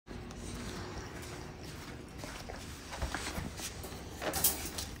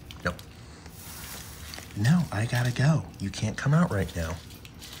No, I gotta go. You can't come out right now.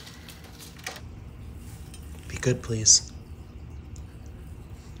 Be good, please.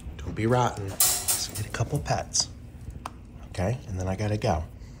 Don't be rotten. Just get a couple pets. Okay? And then I gotta go.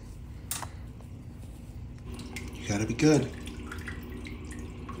 You gotta be good.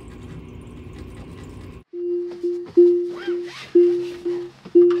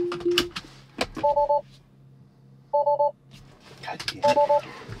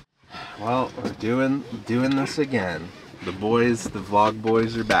 Well, we're doing this again. The vlog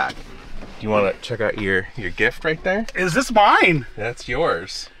boys are back. Do you want to check out your gift right there? Is this mine? That's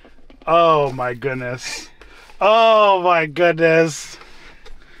yours. Oh my goodness. Oh my goodness.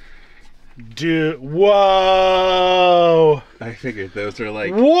 Dude, whoa. I figured those are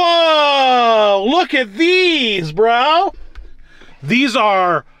like... Whoa! Look at these, bro. These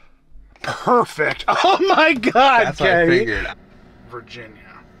are perfect. Oh my God, That's what I figured. Virginia.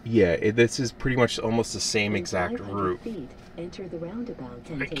 Yeah, this is pretty much almost the same exact route. Enter the roundabout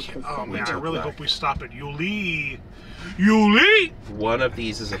and take the oh man, I really hope we stop at Yulee. Yulee! One of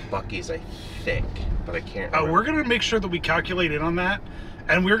these is a Buc-Ees, I think, but I can't remember. We're gonna make sure that we calculate in on that,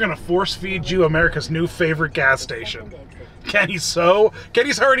 and we're gonna force feed you America's new favorite gas station. Kenny's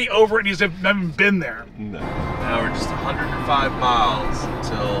already over it and he's never been there. No. Now we're just 105 miles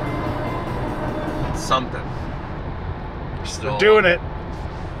until something. We're doing it.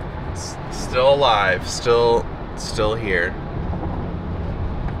 Still alive, still here.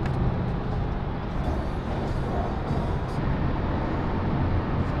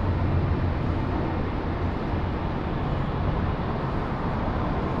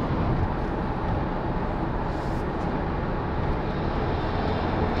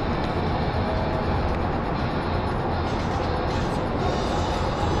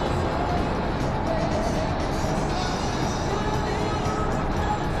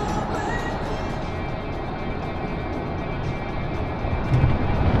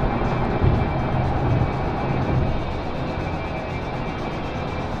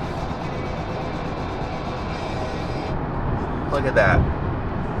 Look at that.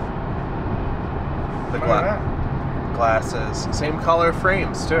 The glasses. Same color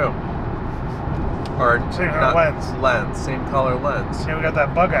frames, too. Or same lens. Same color lens. Yeah, we got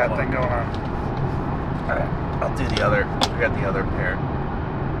that Buc-Ee thing going on. Alright, I'll do the other. We got the other pair.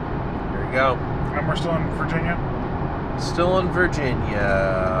 Here we go. And we're still in Virginia? Still in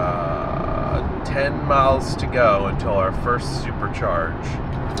Virginia. 10 miles to go until our first supercharge.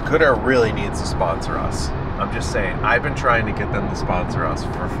 Cutter really needs to sponsor us. I'm just saying, I've been trying to get them to sponsor us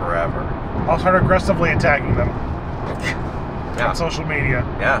for forever. I'll start aggressively attacking them. Yeah. On social media.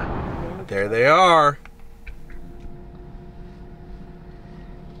 Yeah. There they are.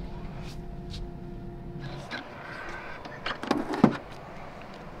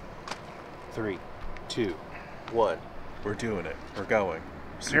 Three, two, one. We're doing it. We're going.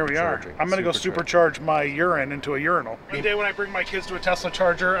 Here we are. I'm going to go supercharge my urine into a urinal. One day when I bring my kids to a Tesla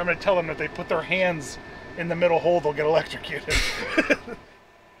charger, I'm going to tell them that they put their hands in the middle hole, they'll get electrocuted.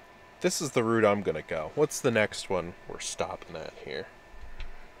 This is the route I'm going to go. What's the next one we're stopping at here?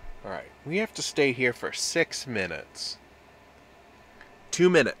 Alright, we have to stay here for 6 minutes. 2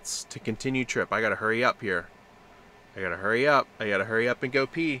 minutes to continue trip. I got to hurry up here. I got to hurry up. I got to hurry up and go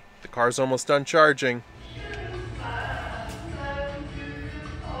pee. The car's almost done charging.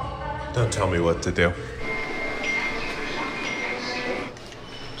 Don't tell me what to do.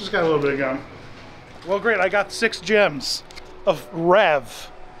 Just got a little bit of gum. Well, great. I got 6 gems of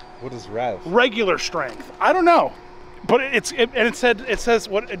Rev. What is Rev? Regular strength. I don't know, but it says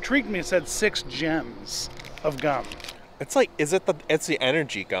what intrigued me. It said 6 gems of gum. It's like, it's the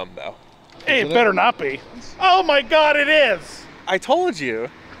energy gum though? Hey, it better not be. Oh my God, it is. I told you.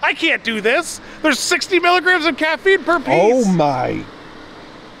 I can't do this. There's 60 milligrams of caffeine per piece. Oh my.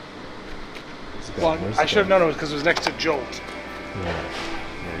 Well, I should have known it was because it was next to Jolt.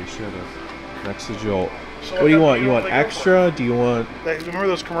 Yeah, you should have. Next to Jolt. So what do you want? You want extra? Do you want... Remember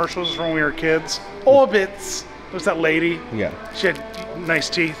those commercials from when we were kids? Orbits. Was that lady? Yeah. She had nice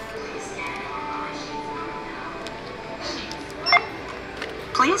teeth.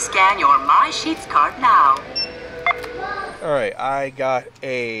 Please scan your My Sheets card now. Alright, I got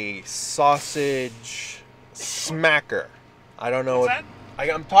a sausage smacker. I don't know what...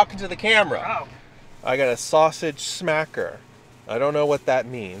 I'm talking to the camera. Oh. I got a sausage smacker. I don't know what that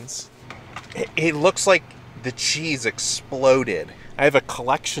means. It looks like the cheese exploded. I have a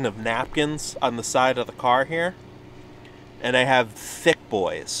collection of napkins on the side of the car here. And I have Thick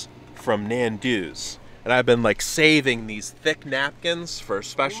Boys from Nando's. And I've been like saving these thick napkins for a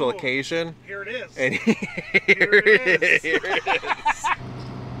special occasion. Here it is. And here it is.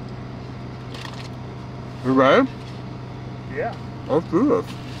 You ready? Yeah. Let's do this.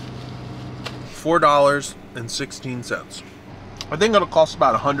 $4.16. I think it'll cost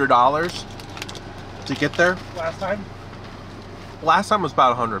about $100 to get there. Last time? Last time was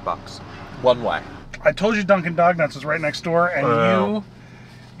about $100 one way. I told you Dunkin' Donuts was right next door, and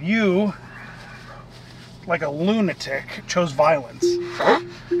you, like a lunatic, chose violence.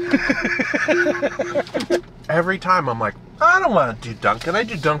 Every time I'm like, I don't want to do Dunkin'. I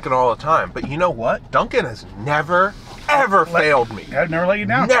do Dunkin' all the time. But you know what? Dunkin' has never, ever failed me. I've never let you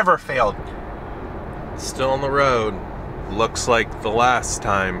down. Never failed. Still on the road. Looks like the last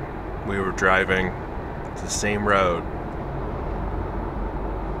time we were driving the same road.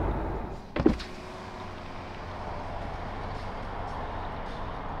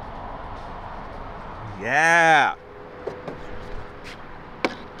 Yeah.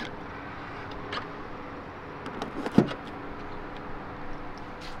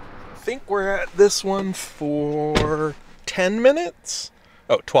 I think we're at this one for 10 minutes?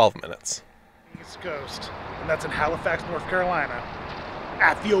 Oh, 12 minutes. East Coast, and that's in Halifax, North Carolina,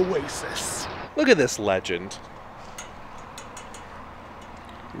 at the Oasis. Look at this legend.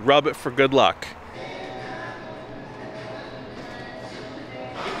 Rub it for good luck.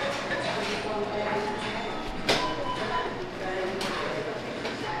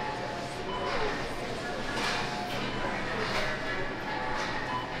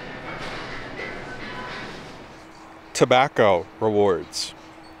 Tobacco rewards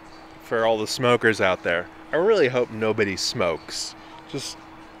for all the smokers out there. I really hope nobody smokes. Just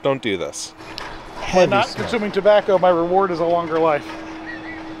don't do this. By not consuming tobacco, my reward is a longer life.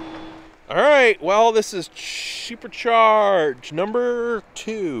 All right, well, this is Supercharge number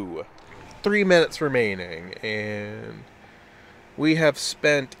 2. 3 minutes remaining, and we have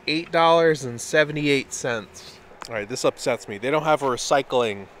spent $8.78. All right, this upsets me. They don't have a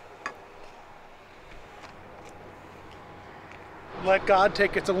recycling. Let God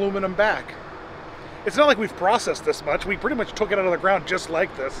take its aluminum back. It's not like we've processed this much. We pretty much took it out of the ground just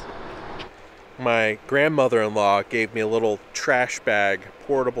like this. My grandmother-in-law gave me a little trash bag,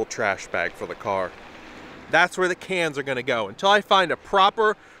 portable trash bag for the car. That's where the cans are gonna go until I find a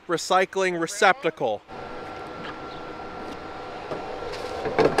proper recycling receptacle.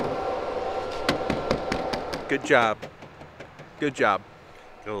 Good job. Good job.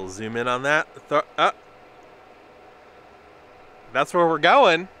 Get a little zoom in on that. That's where we're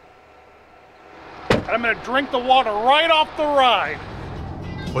going. And I'm gonna drink the water right off the ride.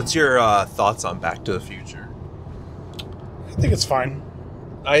 What's your thoughts on Back to the Future? I think it's fine.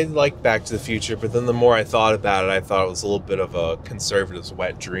 I like Back to the Future, but then the more I thought about it, I thought it was a little bit of a conservative's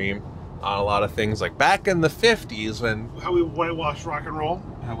wet dream on a lot of things. Like back in the 50s when... How we whitewashed rock and roll?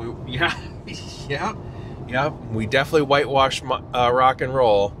 Yeah. We definitely whitewashed rock and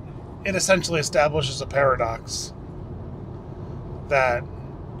roll. It essentially establishes a paradox that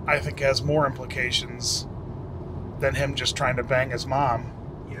I think has more implications than him just trying to bang his mom.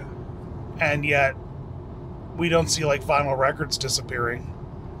 Yeah. And yet, we don't see like vinyl records disappearing.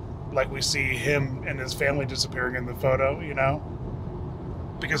 Like we see him and his family disappearing in the photo, you know?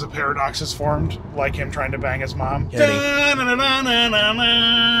 Because a paradox is formed, like him trying to bang his mom. I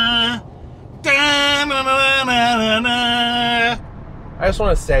just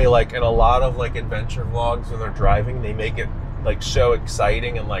want to say, like, in a lot of like adventure vlogs when they're driving, they make it like so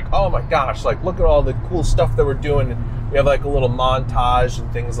exciting and like, oh my gosh, like look at all the cool stuff that we're doing. And we have like a little montage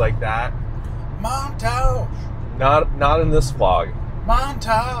and things like that. Montage. Not in this vlog.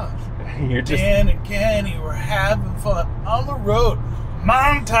 Montage. You're just Dan and Kenny were having fun on the road.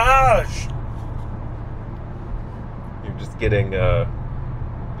 Montage. You're just getting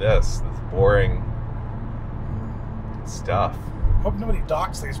this boring stuff. Hope nobody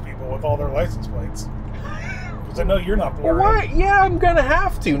docks these people with all their license plates. Because I know you're not boring. Well, why? Yeah, I'm gonna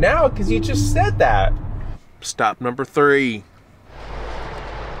have to now because you just said that. Stop number 3.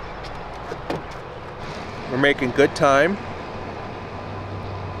 We're making good time.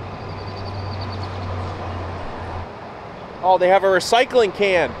 Oh, they have a recycling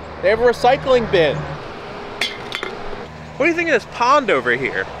can. They have a recycling bin. What do you think of this pond over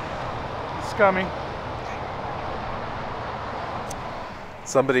here? Scummy.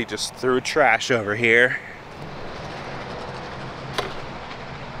 Somebody just threw trash over here.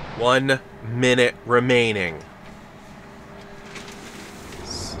 1 minute remaining.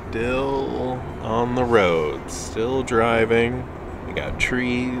 Still on the road, still driving. We got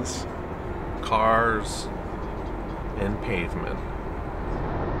trees, cars, and pavement.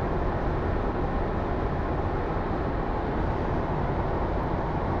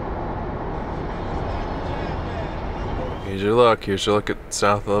 Here's your look at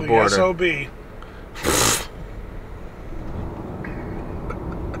south of the border. SOB.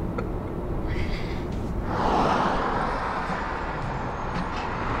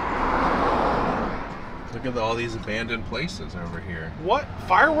 Look at all these abandoned places over here. What?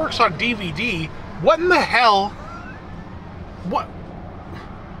 Fireworks on DVD? What in the hell? What?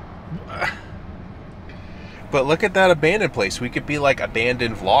 But look at that abandoned place. We could be like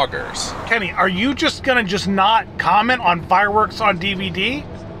abandoned vloggers. Kenny, are you just gonna not comment on fireworks on DVD?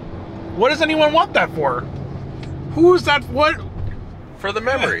 What does anyone want that for? Who is that? What? For the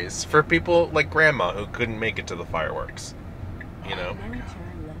memories. For people like Grandma who couldn't make it to the fireworks. You know?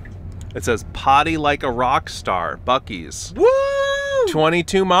 It says, potty like a rock star, Buc-Ees. Woo!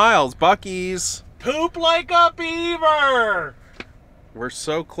 22 miles, Buc-Ees. Poop like a beaver! We're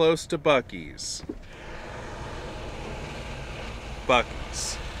so close to Buc-Ees.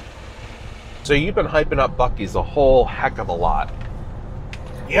 Buc-Ees. So you've been hyping up Buc-Ees a whole heck of a lot.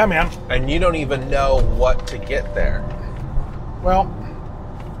 Yeah, man. And you don't even know what to get there. Well,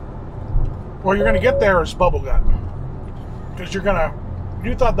 what you're gonna get there is bubblegum. Because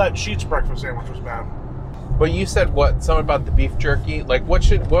you thought that Sheetz breakfast sandwich was bad. But you said what? Something about the beef jerky? Like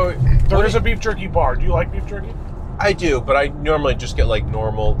There is a beef jerky bar. Do you like beef jerky? I do, but I normally just get like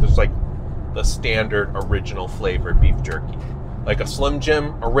normal, just like the standard original flavored beef jerky. Like a Slim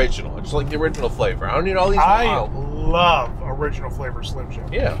Jim original. Just like the original flavor. I don't need all these. I love original flavor Slim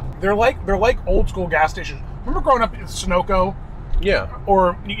Jim. Yeah. They're like old school gas stations. Remember growing up in Sunoco? Yeah.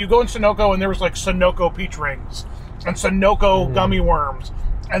 Or you go in Sunoco and there was like Sunoco peach rings and Sunoco gummy worms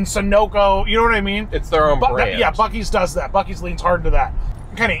and Sunoco, you know what I mean? It's their own brand. Yeah, Buc-Ees does that. Buc-Ees leans hard into that.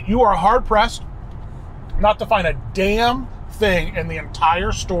 Kenny, you are hard pressed not to find a damn thing in the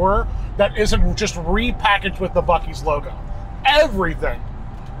entire store that isn't just repackaged with the Buc-Ees logo. Everything.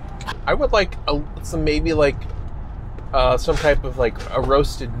 I would like some type of like a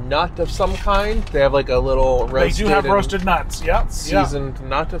roasted nut of some kind. They have like a little roasted. They do have roasted nuts. Yep. Seasoned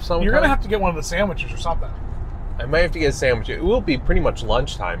nut of some kind. You're gonna have to get one of the sandwiches or something. I might have to get a sandwich. It will be pretty much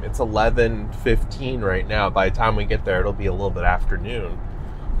lunchtime. It's 11:15 right now. By the time we get there, it'll be a little bit afternoon.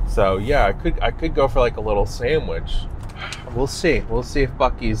 So yeah, I could go for like a little sandwich. We'll see. We'll see if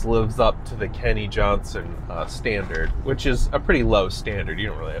Buc-Ees lives up to the Kenny Johnson standard, which is a pretty low standard. You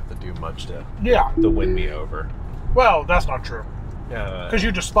don't really have to do much to win me over. Well, that's not true. Yeah, because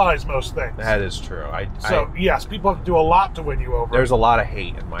you despise most things. That is true. Yes, people have to do a lot to win you over. There's a lot of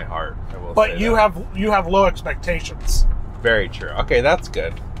hate in my heart. I will but say you that. have low expectations. Very true. Okay, that's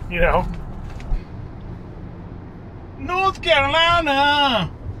good. You know, North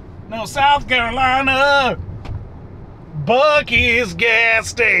Carolina, no South Carolina, Buc-Ees gas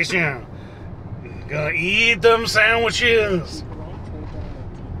station. Gonna eat them sandwiches.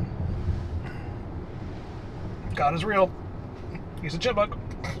 God is real. He's a chipmunk.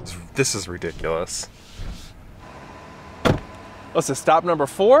 This is ridiculous. Listen, stop number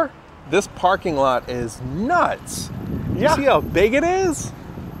 4. This parking lot is nuts. Yeah. You see how big it is?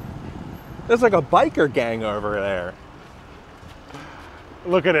 There's like a biker gang over there.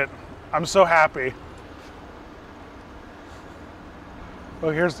 Look at it. I'm so happy.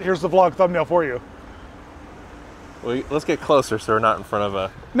 Well, here's the vlog thumbnail for you. Well, let's get closer so we're not in front of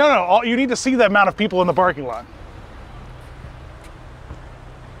a... No. You need to see the amount of people in the parking lot.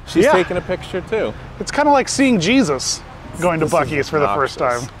 She's taking a picture too. It's kind of like seeing Jesus going to Buc-Ees for the first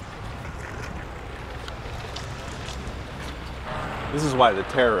time. This is why the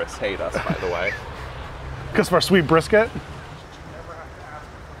terrorists hate us, by the way. Because of our sweet brisket?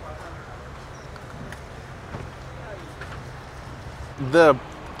 The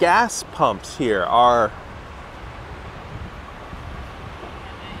gas pumps here are...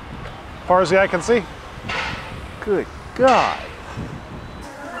 As far as the eye can see. Good God.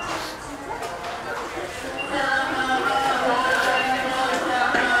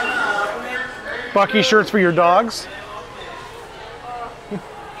 Buc-ee shirts for your dogs.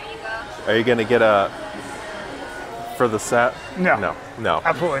 Are you gonna get a for the set? No. No.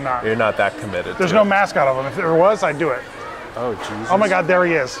 Absolutely not. You're not that committed. There's no mascot of them. If there was, I'd do it. Oh, Jesus. Oh my God, there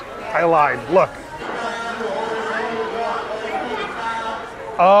he is. I lied. Look.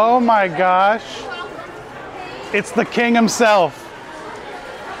 Oh my gosh. It's the king himself.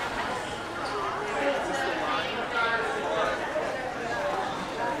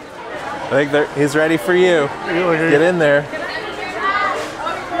 I think he's ready for you. Get in there.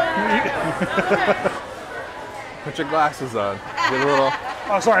 Put your glasses on. Get a little.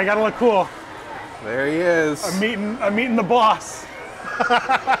 Oh, sorry, I gotta look cool. There he is. I'm meeting the boss.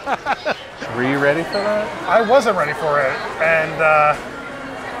 Were you ready for that? I wasn't ready for it, and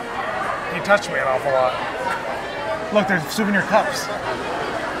he touched me an awful lot. Look, there's souvenir cups.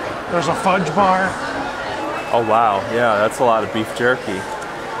 There's a fudge bar. Oh wow, yeah, that's a lot of beef jerky.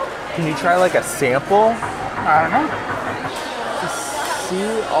 Can you try like a sample? I don't know. Just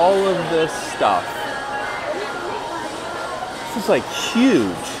see all of this stuff. This is like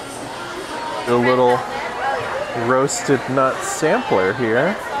huge. A little roasted nut sampler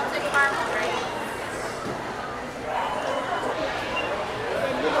here.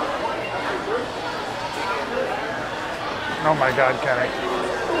 Oh my God, Kenny.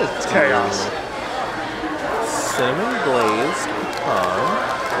 It's chaos. Cinnamon glazed pecan.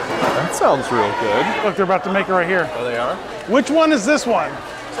 That sounds real good. Look, they're about to make it right here. Oh, they are? Which one is this one?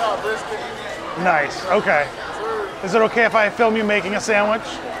 Nice, okay. Is it okay if I film you making a sandwich?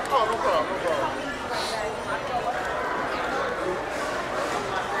 Oh, no problem, no problem.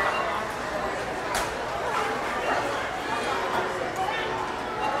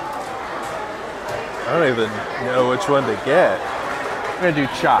 I don't even know which one to get. I'm gonna do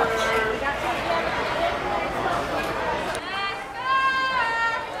chopped.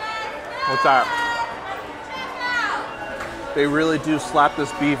 What's that? They really do slap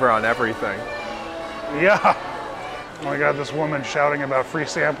this beaver on everything. Yeah. Oh my God, this woman shouting about free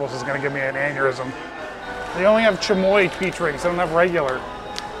samples is gonna give me an aneurysm. They only have chamoy peach rings, they don't have regular.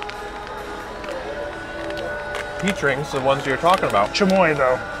 Peach rings, the ones you're talking about. Chamoy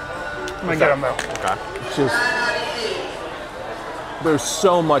though. I'm gonna get them though. Okay. It's just, there's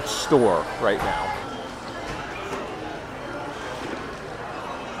so much store right now.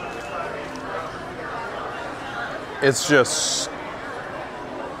 It's just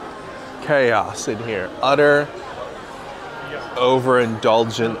chaos in here. Utter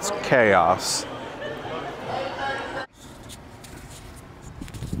overindulgence chaos.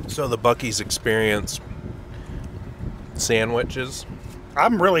 So the Buc-Ees experience sandwiches.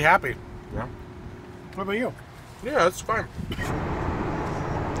 I'm really happy. Yeah. What about you? Yeah, that's fine.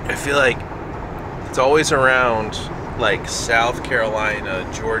 I feel like it's always around like South Carolina,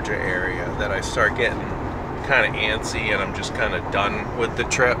 Georgia area that I start getting kind of antsy and I'm just kind of done with the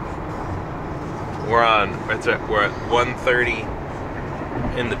trip. We're at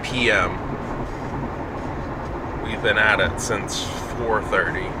 1:30 in the PM. We've been at it since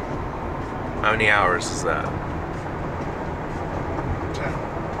 4:30. How many hours is that?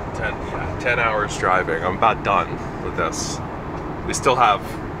 10 hours driving. I'm about done with this. We still have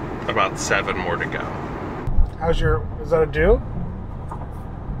about 7 more to go. Is that a dew?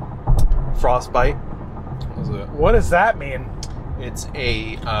 Frostbite. What does that mean? It's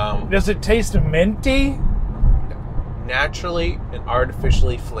a Does it taste minty? naturally and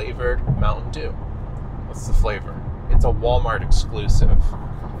artificially flavored Mountain Dew. What's the flavor? It's a Walmart exclusive.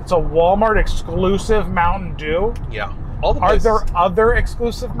 It's a Walmart exclusive Mountain Dew? Yeah. All the Are places. there other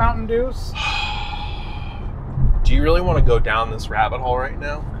exclusive Mountain Dews? Do you really want to go down this rabbit hole right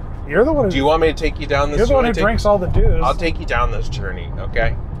now? You're the one who, Do you want me to take you down this? you're the one who drinks all the dews. I'll take you down this journey,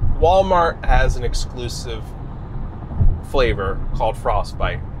 okay? Walmart has an exclusive flavor called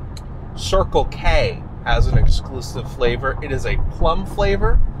Frostbite. Circle K has an exclusive flavor. It is a plum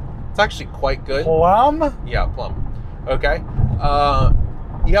flavor. It's actually quite good. Plum? Yeah, plum. Okay.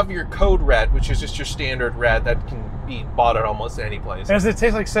 You have your Code Red, which is just your standard red that can be bought at almost any place. Does it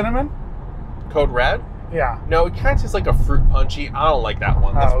taste like cinnamon? Code Red? Yeah. No, it kind of tastes like a fruit punchy. I don't like that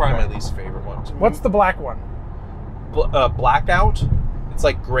one. That's Oh, probably okay. my least favorite one. What's the black one? Blackout? It's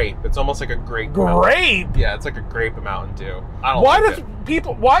like grape. It's almost like a grape. Milk. Grape? Yeah, it's like a grape Mountain Dew. I don't Why like does it.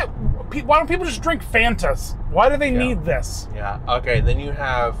 people why don't people just drink Fantas? Why do they need this? Yeah. Okay. Then you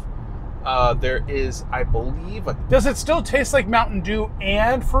have. There is, I believe. Does it still taste like Mountain Dew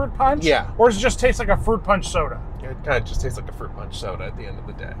and fruit punch? Yeah. Or does it just taste like a fruit punch soda? It kind of just tastes like a fruit punch soda at the end of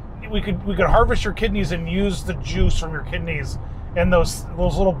the day. We could harvest your kidneys and use the juice from your kidneys and those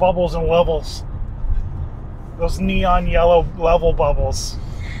little bubbles and levels. Those neon yellow level bubbles.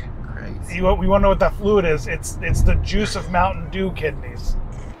 Crazy. We want to know what that fluid is. It's the juice of Mountain Dew kidneys.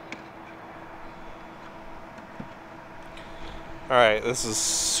 All right, this is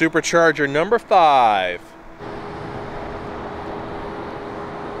Supercharger number 5.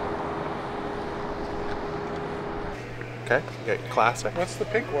 Okay, you got your classic. What's the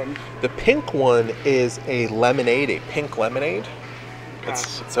pink one? The pink one is a lemonade, a pink lemonade.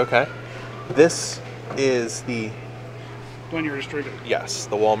 It's okay. This is the, When you're distributed. yes,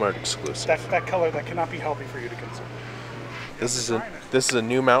 the Walmart exclusive. That color, that cannot be healthy for you to consume. This is a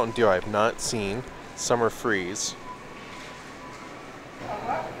new Mountain Dew I have not seen. Summer Freeze.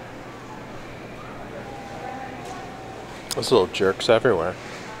 Those little jerks everywhere.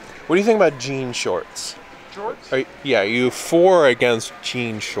 What do you think about jean shorts? Shorts? Are you for or against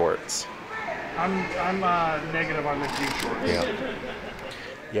jean shorts? I'm negative on the jean shorts. Yeah.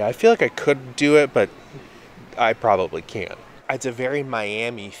 Yeah, I feel like I could do it, but I probably can't. It's a very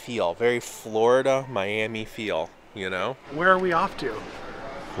Miami feel, very Florida, Miami feel, you know? Where are we off to?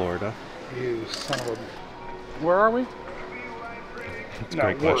 Florida. You son of a... Where are we? That's a No,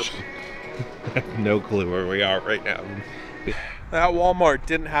 great worse. question. I have no clue where we are right now. That Walmart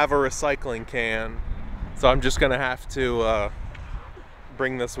didn't have a recycling can, so I'm just gonna have to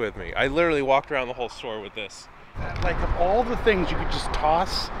bring this with me. I literally walked around the whole store with this. Like, of all the things you could just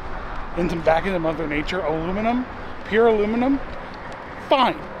toss back into Mother Nature, aluminum, pure aluminum,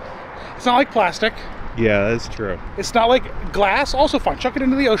 fine. It's not like plastic. Yeah, that's true. It's not like glass, also fine. Chuck it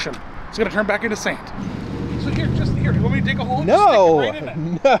into the ocean. It's gonna turn back into sand. So here, just here. You want me to dig a hole? Just stick it right in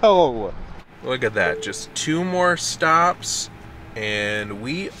it. No! Look at that. Just 2 more stops, and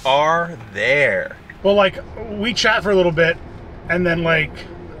we are there. Well, like, we chat for a little bit, and then, like,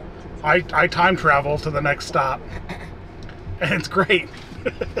 I time travel to the next stop. And it's great.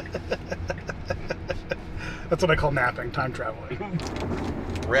 That's what I call napping, time traveling.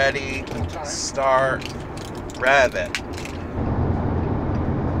 Ready, start, rev it.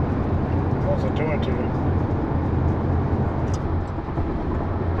 What's it doing to you?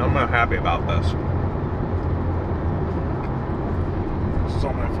 I'm not happy about this. This is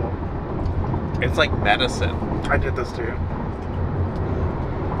all my fault. It's like medicine. I did this to you.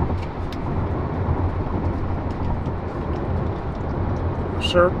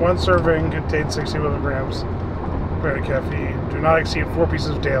 One serving contains 60 milligrams of caffeine. Do not exceed 4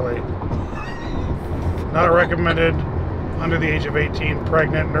 pieces daily. Not recommended under the age of 18,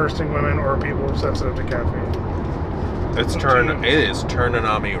 pregnant, nursing women, or people sensitive to caffeine. It is turning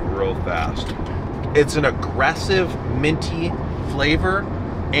on me real fast. It's an aggressive, minty flavor,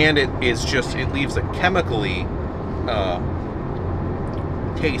 and it leaves a chemically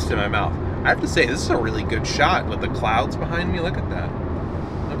taste in my mouth. I have to say, this is a really good shot with the clouds behind me. Look at that.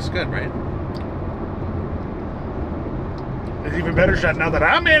 Looks good, right? It's even better shot now that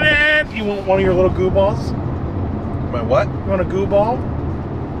I'm in it. You want one of your little goo balls? My what? You want a goo ball?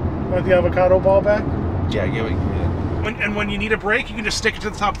 You want the avocado ball back? Yeah, give me that. And when you need a break, you can just stick it to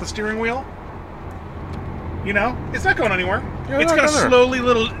the top of the steering wheel. You know, it's not going anywhere. Yeah, it's gonna no. slowly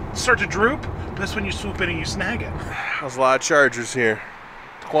start to droop. But that's when you swoop in and you snag it. There's a lot of chargers here.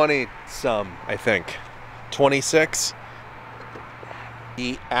 20 some, I think. 26.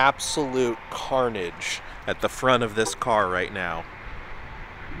 The absolute carnage at the front of this car right now.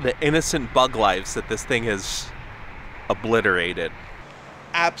 The innocent bug lives that this thing has obliterated.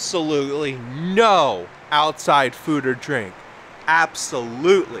 Absolutely no outside food or drink.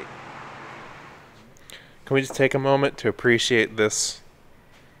 Absolutely. Can we just take a moment to appreciate this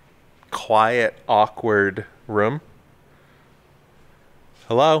quiet, awkward room?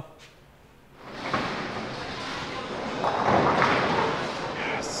 Hello?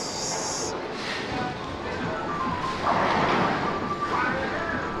 Yes.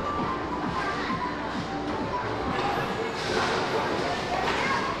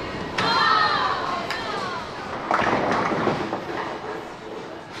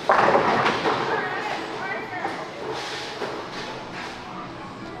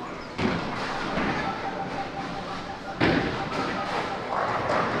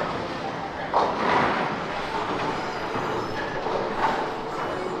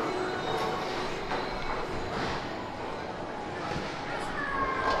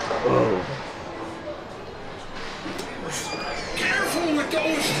 Careful with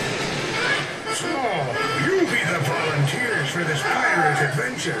those! So, you'll be the volunteers for this pirate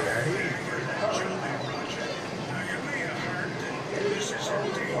adventure, eh? This is a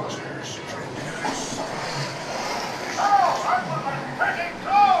dangerous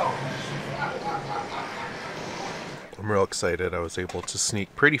I'm real excited. I was able to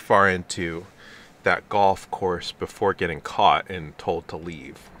sneak pretty far into that golf course before getting caught and told to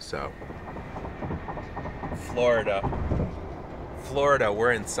leave. So, Florida,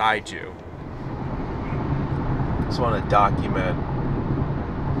 we're inside you. Just want to document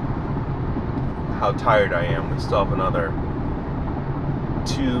how tired I am. We still have another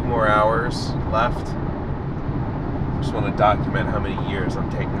 2 more hours left. Just want to document how many years I'm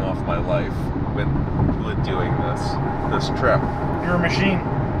taking off my life with doing this trip. You're a machine.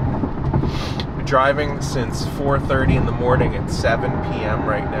 Been driving since 4:30 in the morning at 7 p.m.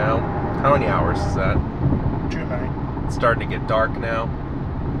 right now. How many hours is that? Too many. It's starting to get dark now.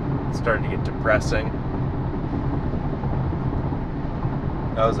 It's starting to get depressing.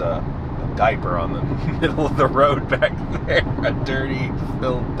 That was a diaper on the middle of the road back there. A dirty,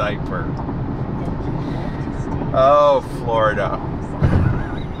 filled diaper. Oh, Florida.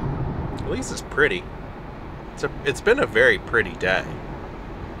 At least it's pretty. It's been a very pretty day.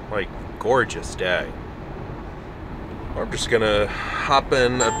 Like, gorgeous day. I'm just gonna hop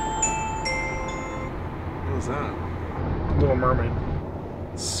in a... What was that? Little Mermaid.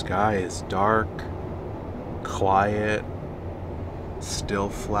 Sky is dark, quiet. Still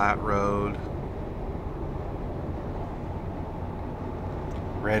flat road.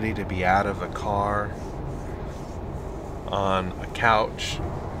 Ready to be out of a car, on a couch,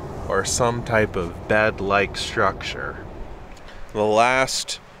 or some type of bed-like structure. The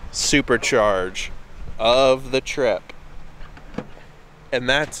last supercharge of the trip. And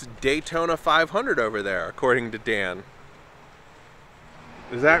that's Daytona 500 over there, according to Dan.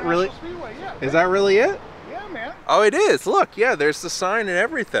 Is that really? Is that really it? Yeah, man. Oh, it is. Look, yeah, there's the sign and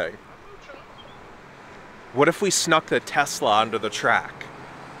everything. What if we snuck the Tesla onto the track?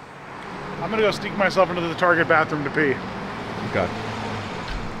 I'm gonna go sneak myself into the Target bathroom to pee. Okay.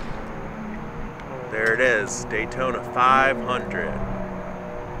 There it is, Daytona 500.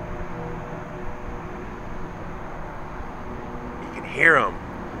 You can hear them.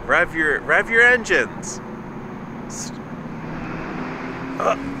 Rev your engines.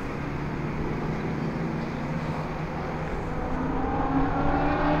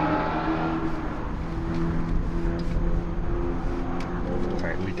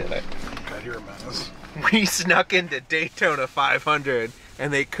 Alright, we did it. God, you're a menace. We snuck into Daytona 500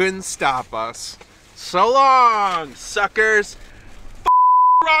 and they couldn't stop us. So long, suckers.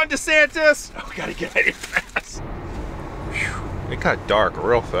 Ron DeSantis. Oh, we gotta get out of here fast. Whew. It got dark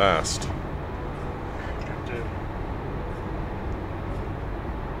real fast.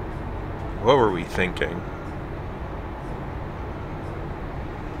 What were we thinking?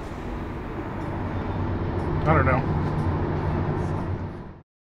 I don't know.